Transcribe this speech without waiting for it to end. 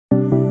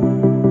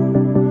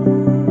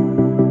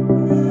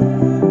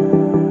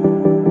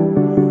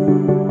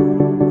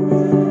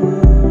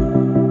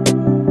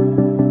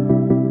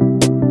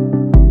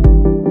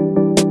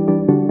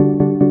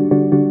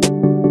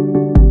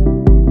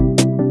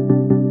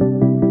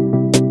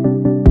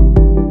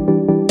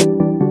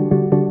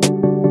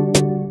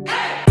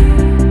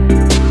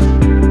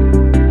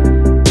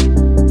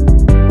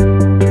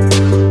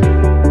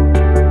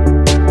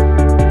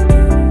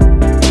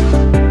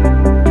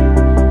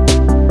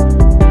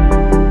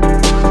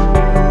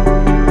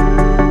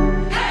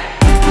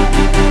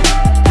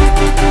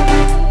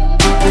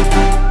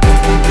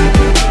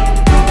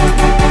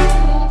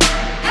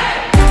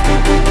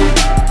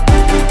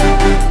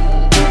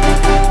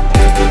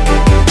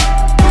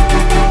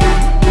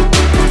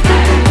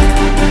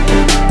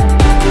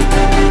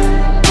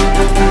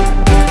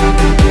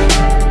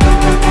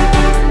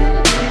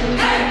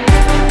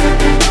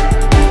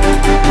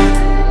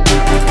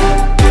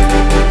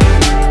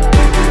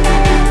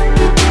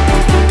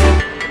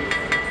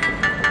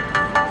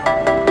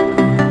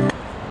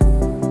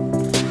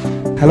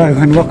Hello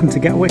and welcome to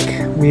Gatwick.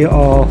 We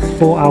are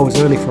 4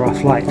 hours early for our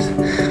flight.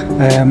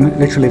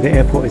 Literally the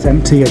airport is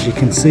empty as you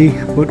can see,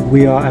 but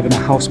we are having a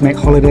housemate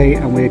holiday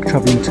and we're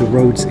travelling to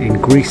Rhodes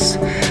in Greece.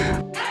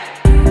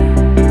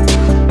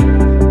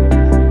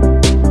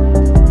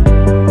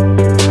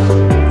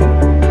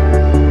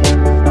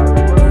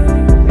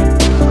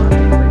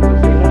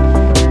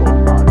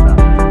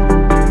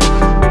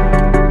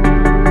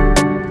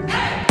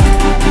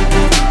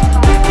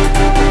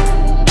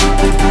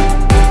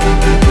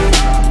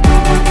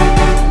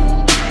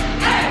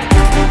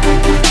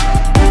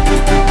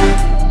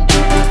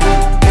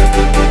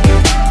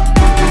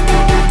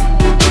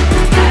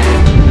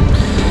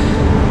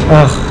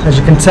 As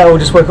you can tell, we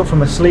just woke up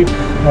from a sleep.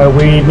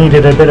 We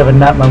needed a bit of a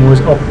nap and we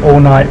was up all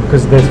night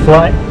because of this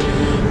flight.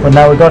 But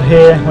now we got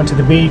here, went to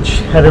the beach,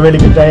 had a really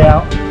good day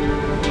out,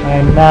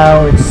 and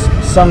now it's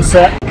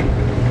sunset.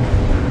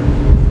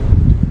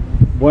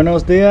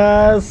 Buenos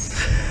dias!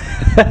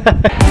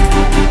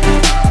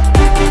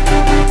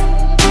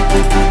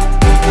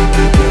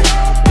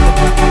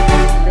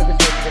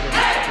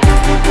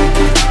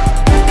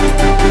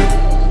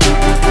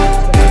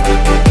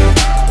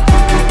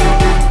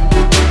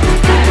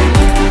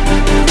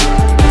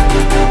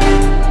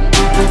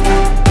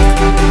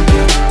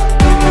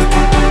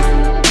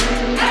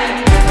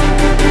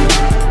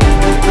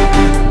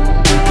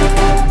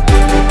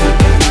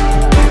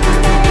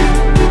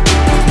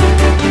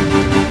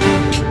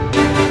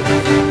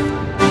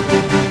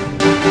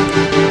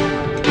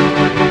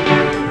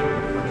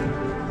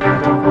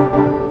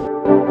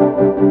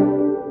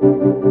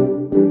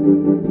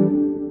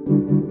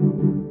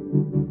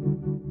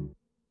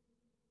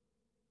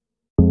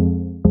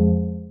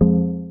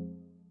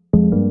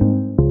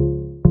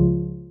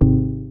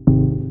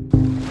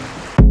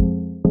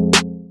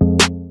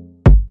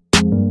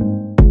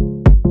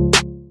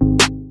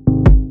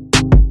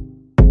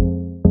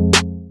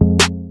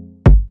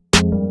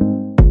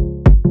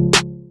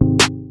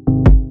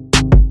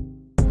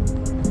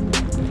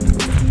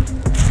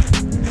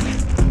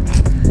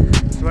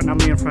 Now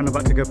me and Fran are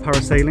about to go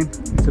parasailing.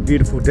 It's a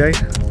beautiful day.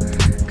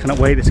 Cannot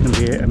wait, it's going to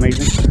be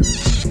amazing.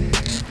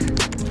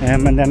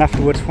 And then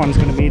afterwards Juan's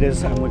going to meet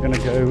us and we're going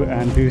to go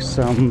and do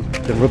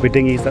the rubber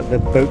dinghies that the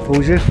boat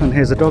pulls you. And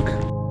here's a dog.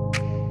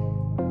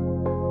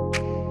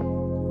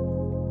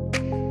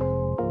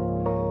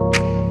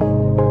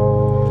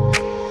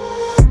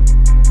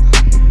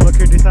 Look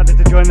who decided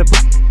to join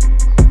the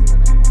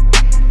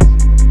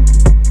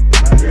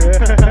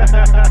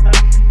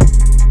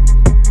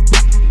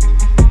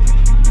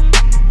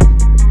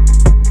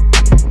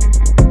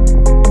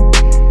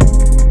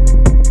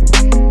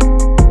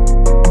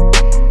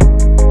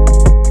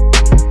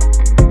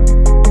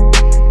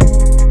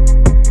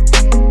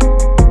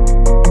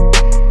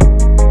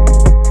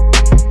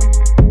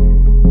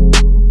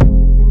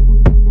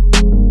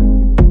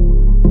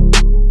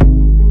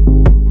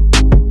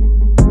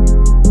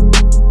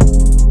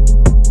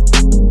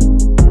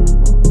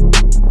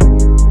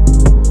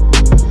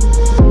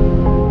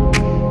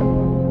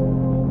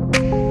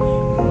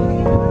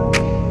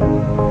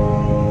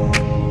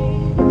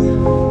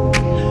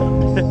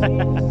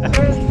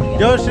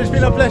Josh, it's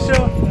been a pleasure.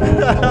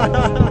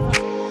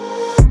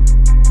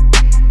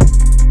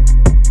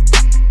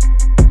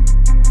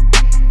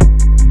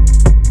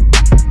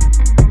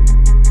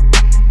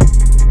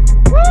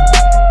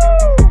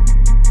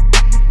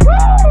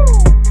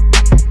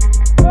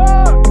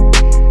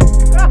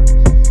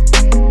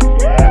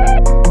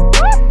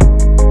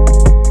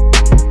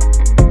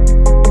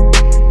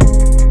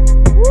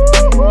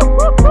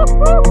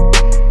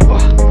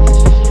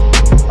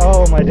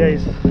 Oh my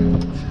days.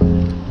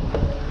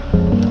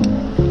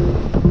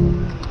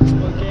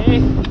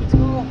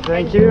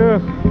 Thank you.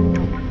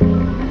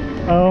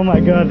 Oh my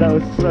god, that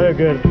was so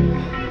good.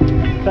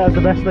 That was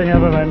the best thing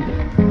ever, man.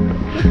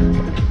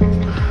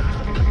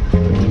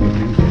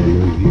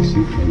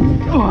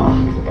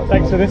 Oh,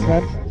 thanks for this,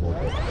 man.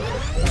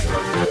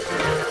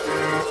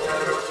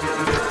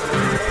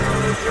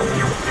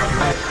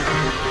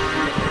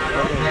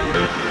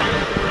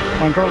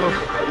 Juan Car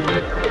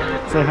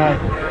Lost. Say hi.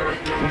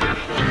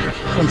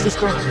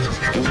 Francisco. You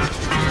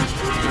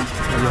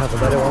have a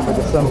better one with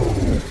the sun.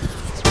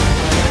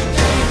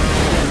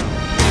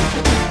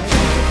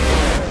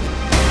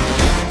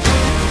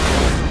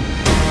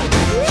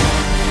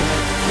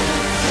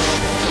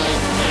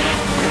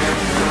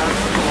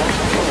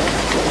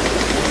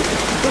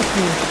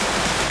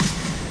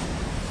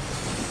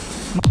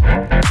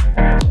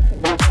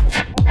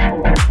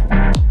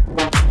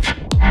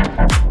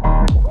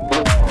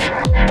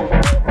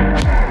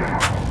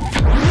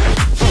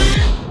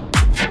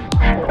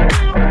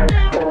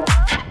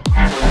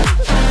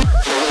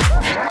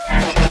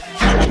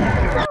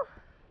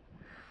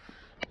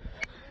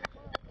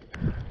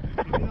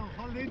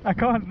 I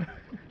can't.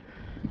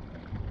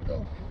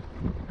 Go.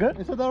 Good?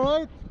 Is it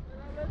alright?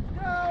 Let's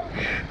go!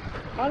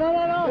 Oh, no.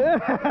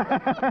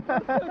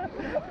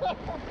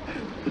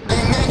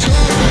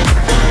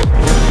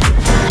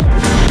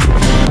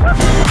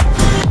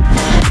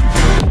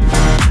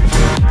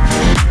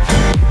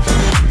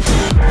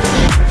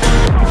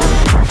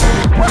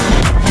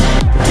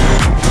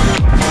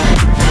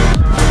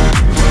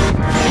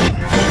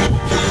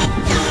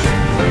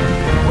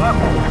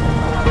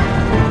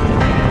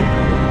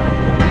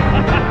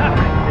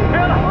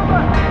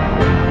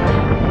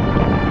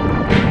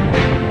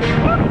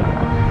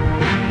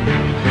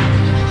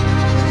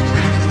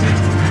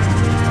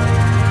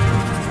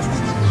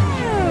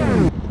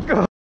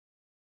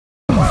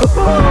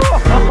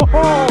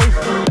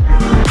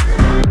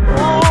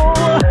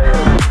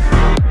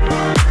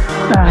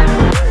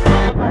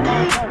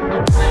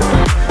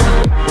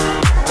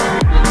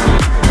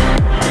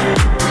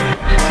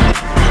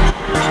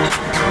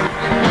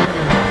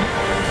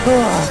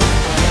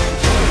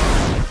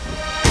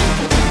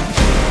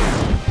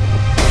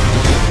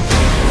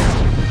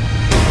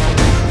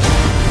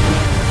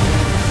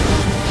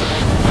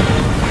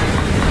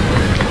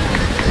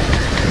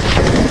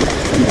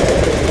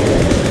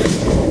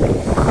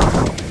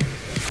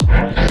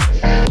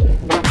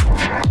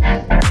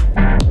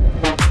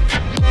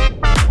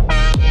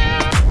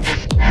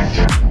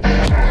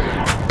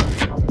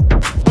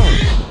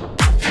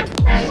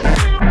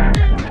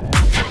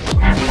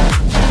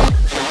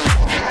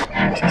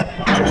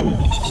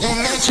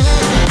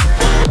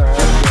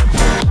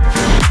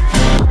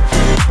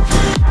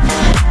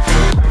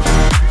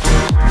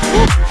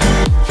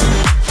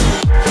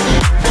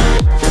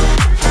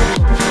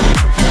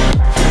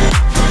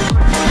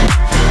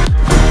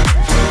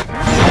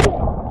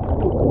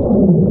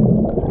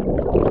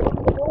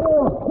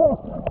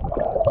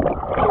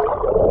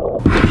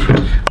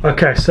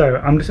 Okay, so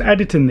I'm just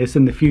editing this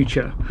in the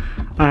future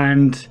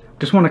and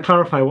just want to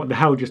clarify what the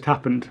hell just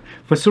happened.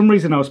 For some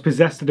reason I was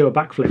possessed to do a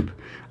backflip,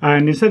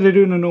 and instead of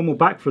doing a normal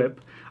backflip,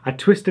 I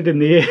twisted in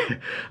the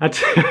air.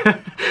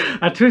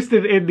 I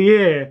twisted in the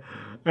air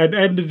and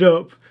ended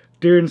up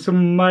doing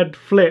some mad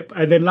flip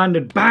and then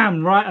landed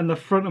bam right on the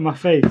front of my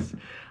face.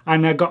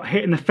 And I got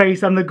hit in the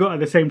face and the gut at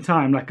the same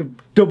time, like a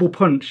double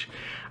punch.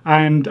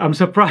 And I'm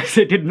surprised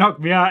it didn't knock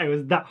me out. It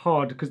was that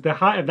hard because the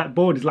height of that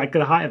board is like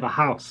the height of a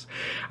house.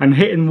 And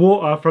hitting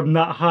water from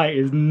that height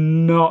is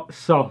not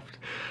soft.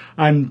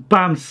 And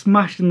bam,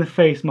 smashed in the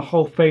face. My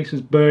whole face was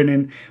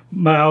burning.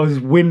 I was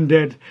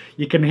winded.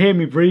 You can hear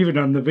me breathing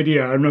on the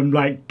video and I'm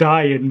like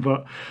dying,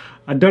 but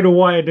I don't know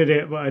why I did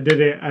it, but I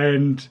did it.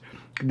 And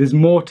there's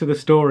more to the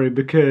story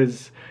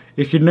because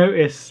if you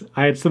notice,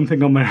 I had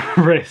something on my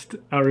wrist.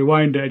 I'll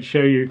rewind it and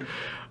show you.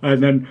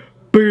 And then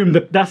boom,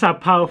 that's how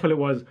powerful it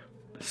was.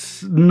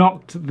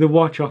 Knocked the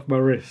watch off my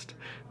wrist.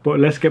 But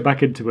let's get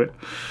back into it.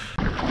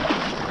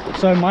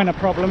 So minor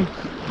problem.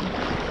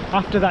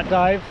 After that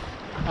dive,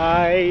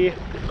 I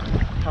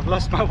have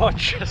lost my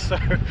watch. So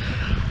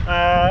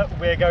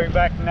we're going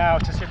back now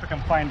to see if we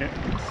can find it.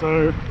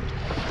 So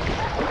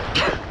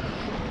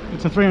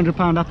it's a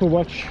 £300 Apple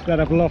Watch that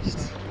I've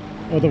lost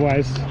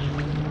otherwise.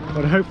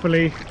 But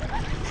hopefully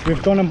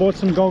we've gone and bought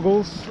some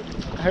goggles.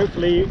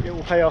 Hopefully it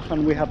will pay off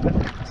and we have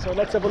them. So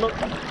let's have a look.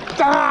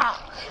 Ah!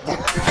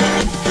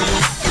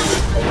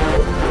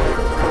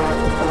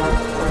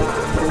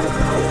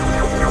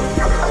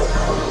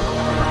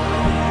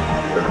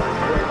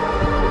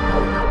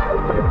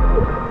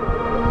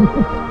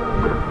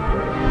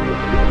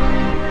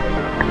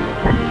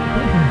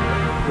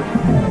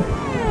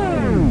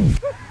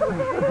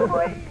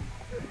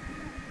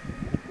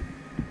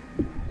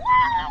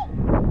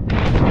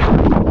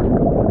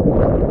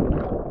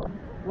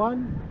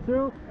 One,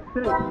 two,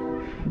 three.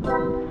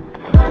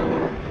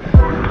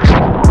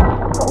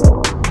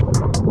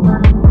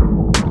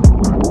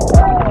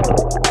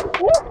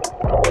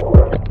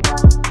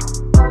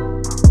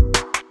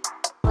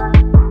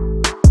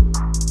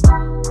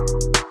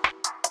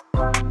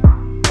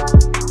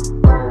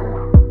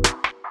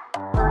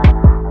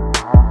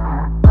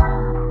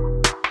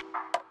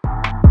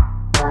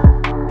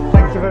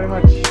 Thank you very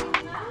much.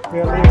 We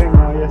are leaving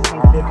now, yes,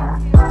 thank you.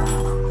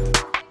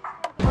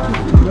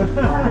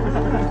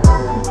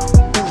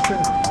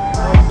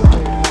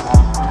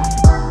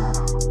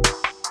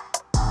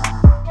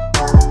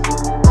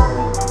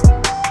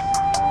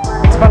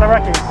 It's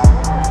Faliraki.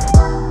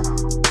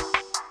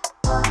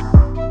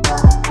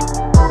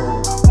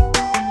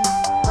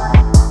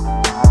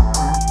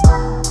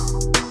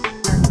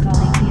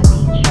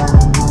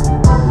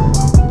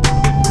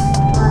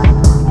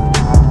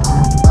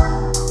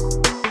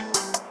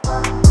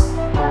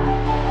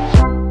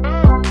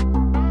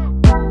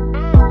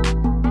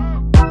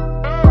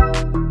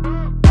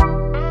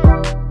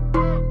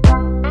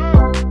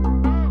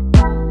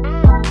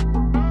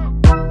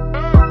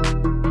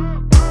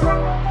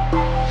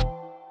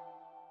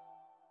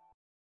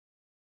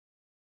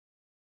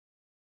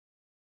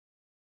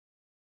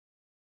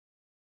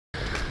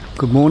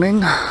 Good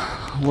morning,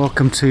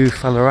 welcome to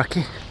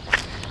Faliraki.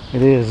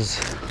 It is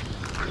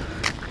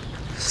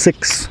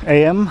 6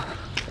 AM.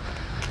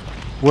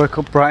 Woke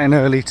up bright and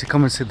early to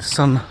come and see the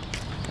sun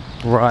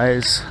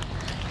rise.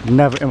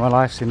 Never in my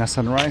life seen a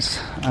sunrise,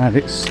 and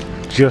it's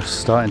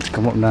just starting to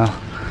come up now.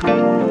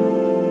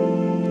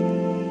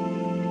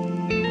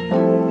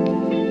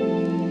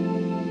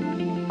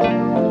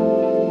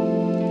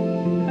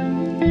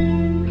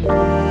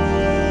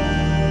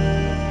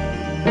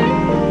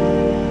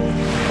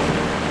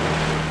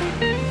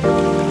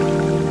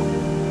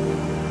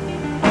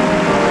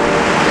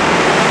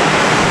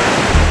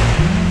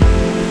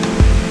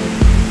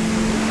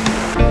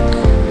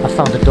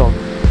 Found a dog.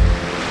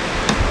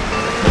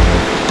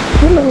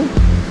 Hello.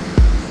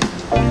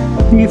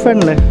 Are you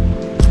friendly?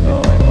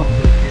 Oh.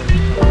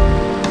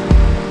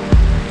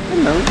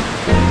 Hello.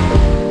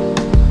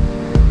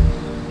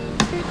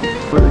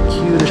 What the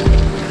cutest.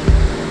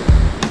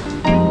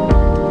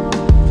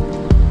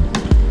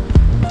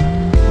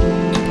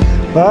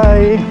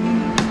 Bye.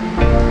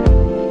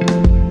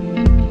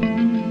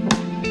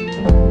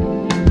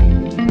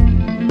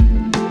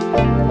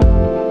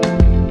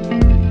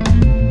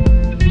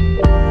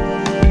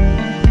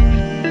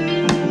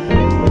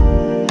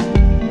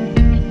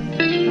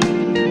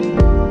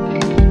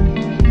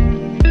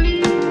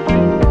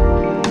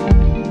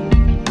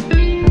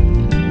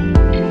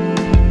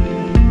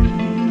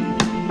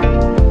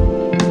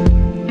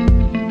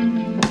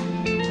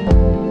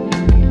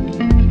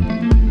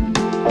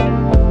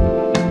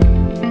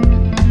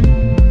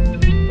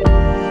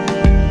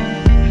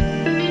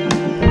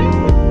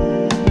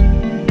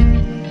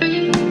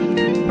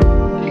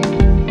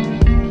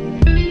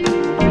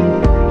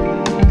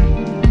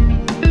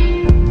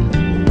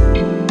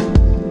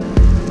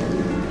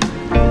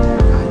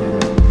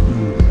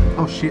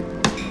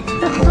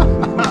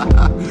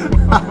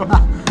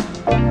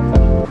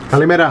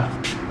 Kalimera.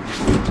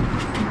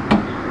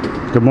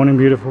 Good morning,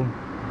 beautiful.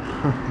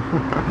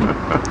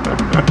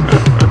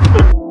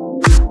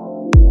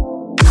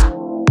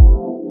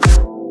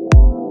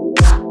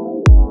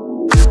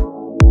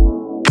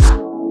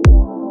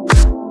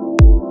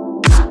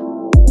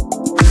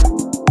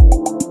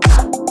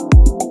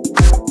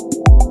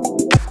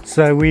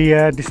 So we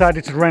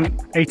decided to rent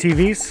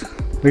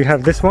ATVs. We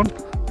have this one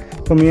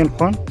for me and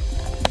Juan.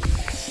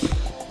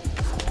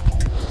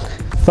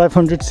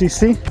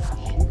 500cc.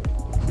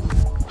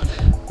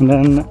 And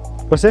then,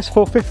 what's this?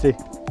 450?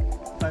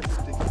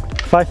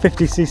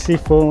 550cc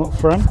for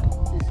Fran.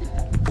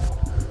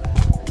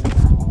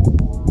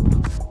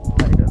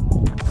 There you go.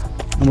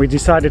 And we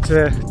decided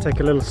to take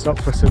a little stop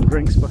for some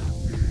drinks, but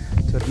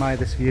to admire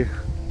this view.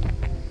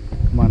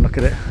 Come on, look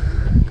at it.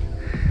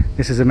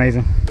 This is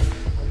amazing.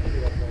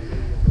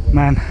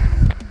 Man.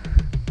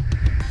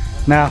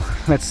 Now,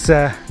 let's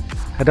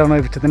head on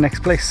over to the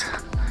next place.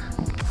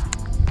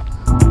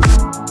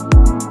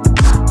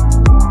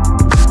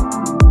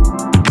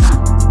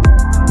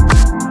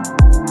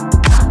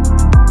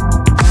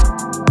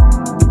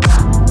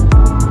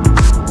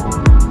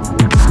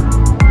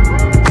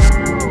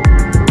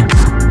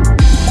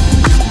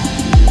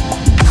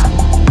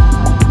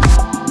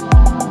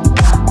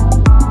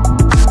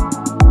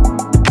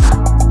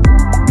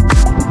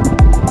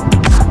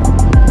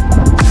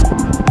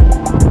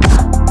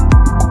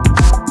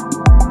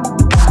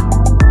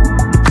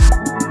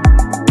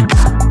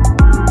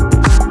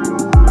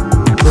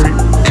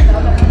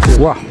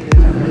 Wow.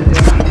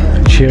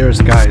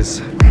 Cheers, guys.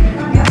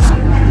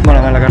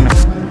 Bueno, dame la carne.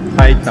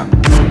 Ahí está.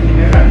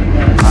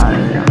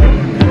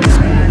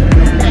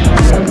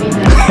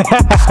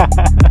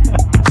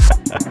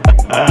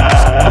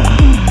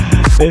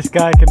 This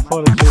guy can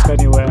fall asleep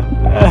anywhere.